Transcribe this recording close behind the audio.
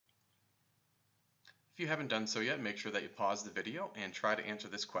If you haven't done so yet, make sure that you pause the video and try to answer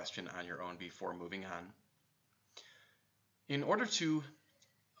this question on your own before moving on. In order to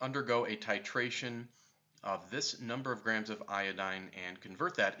undergo a titration of this number of grams of iodine and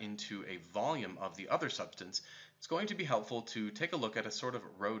convert that into a volume of the other substance, it's going to be helpful to take a look at a sort of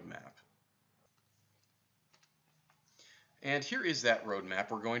roadmap. And here is that roadmap.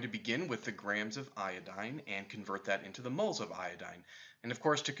 We're going to begin with the grams of iodine and convert that into the moles of iodine. And of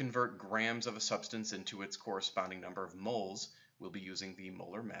course, to convert grams of a substance into its corresponding number of moles, we'll be using the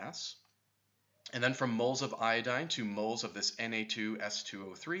molar mass. And then from moles of iodine to moles of this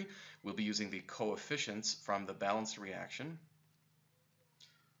Na2S2O3, we'll be using the coefficients from the balanced reaction.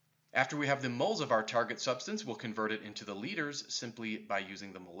 After we have the moles of our target substance, we'll convert it into the liters simply by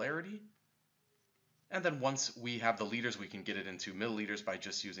using the molarity. And then once we have the liters, we can get it into milliliters by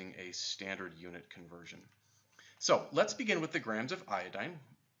just using a standard unit conversion. So let's begin with the grams of iodine,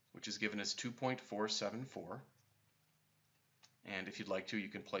 which is given as 2.474. And if you'd like to, you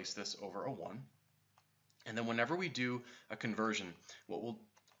can place this over a 1. And then whenever we do a conversion, what we'll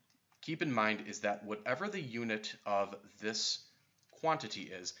keep in mind is that whatever the unit of this quantity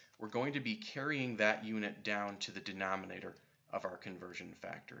is, we're going to be carrying that unit down to the denominator of our conversion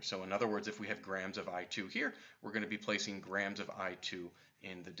factor. So in other words, if we have grams of I2 here, we're going to be placing grams of I2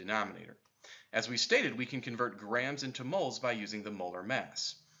 in the denominator. As we stated, we can convert grams into moles by using the molar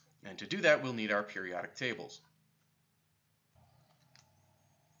mass. And to do that, we'll need our periodic tables.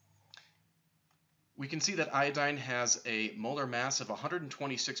 We can see that iodine has a molar mass of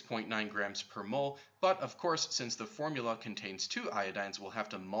 126.9 grams per mole, but of course, since the formula contains 2 iodines, we'll have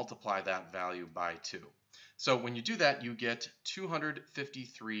to multiply that value by 2. So when you do that, you get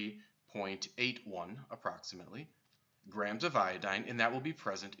 253.81 approximately grams of iodine, and that will be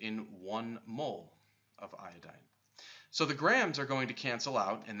present in 1 mole of iodine. So the grams are going to cancel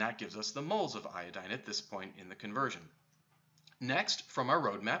out, and that gives us the moles of iodine at this point in the conversion. Next, from our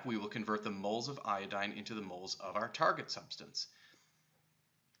roadmap, we will convert the moles of iodine into the moles of our target substance.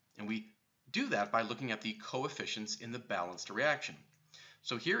 And we do that by looking at the coefficients in the balanced reaction.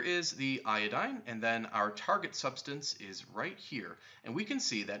 So here is the iodine, and then our target substance is right here. And we can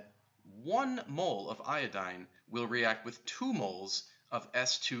see that 1 mole of iodine will react with 2 moles of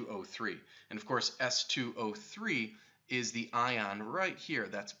S2O3. And of course, S2O3 is the ion right here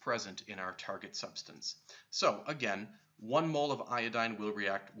that's present in our target substance. So again, 1 mole of iodine will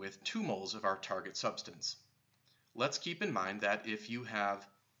react with 2 moles of our target substance. Let's keep in mind that if you have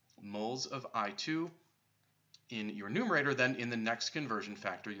moles of I2 in your numerator, then in the next conversion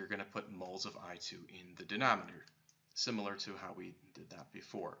factor, you're going to put moles of I2 in the denominator, similar to how we did that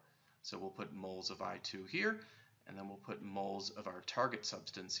before. So we'll put moles of I2 here, and then we'll put moles of our target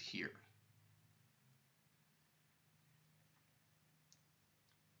substance here.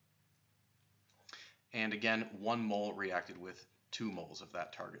 And again, 1 mole reacted with 2 moles of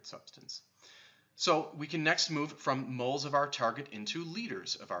that target substance. So we can next move from moles of our target into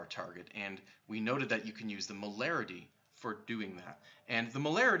liters of our target, and we noted that you can use the molarity for doing that. And the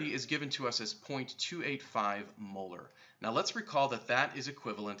molarity is given to us as 0.285 molar. Now let's recall that that is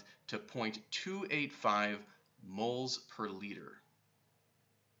equivalent to 0.285 moles per liter.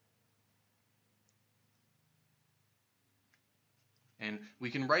 And we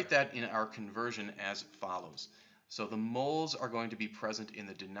can write that in our conversion as follows. So the moles are going to be present in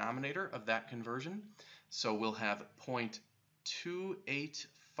the denominator of that conversion. So we'll have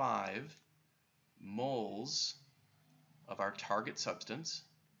 0.285 moles of our target substance,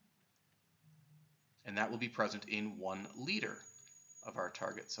 and that will be present in 1 liter of our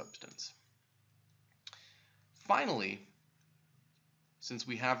target substance. Finally, since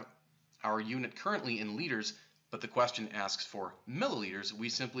we have our unit currently in liters, but the question asks for milliliters, we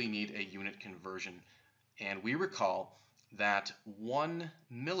simply need a unit conversion. And we recall that 1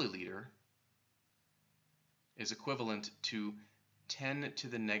 milliliter is equivalent to 10 to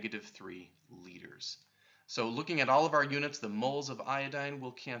the negative 3 liters. So looking at all of our units, the moles of iodine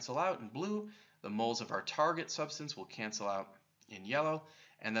will cancel out in blue, the moles of our target substance will cancel out in yellow,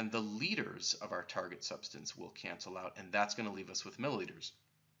 and then the liters of our target substance will cancel out, and that's going to leave us with milliliters.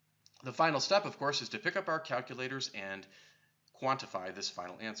 The final step, of course, is to pick up our calculators and quantify this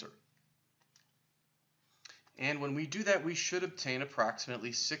final answer. And when we do that, we should obtain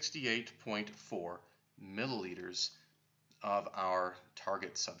approximately 68.4 milliliters of our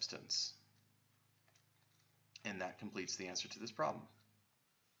target substance. And that completes the answer to this problem.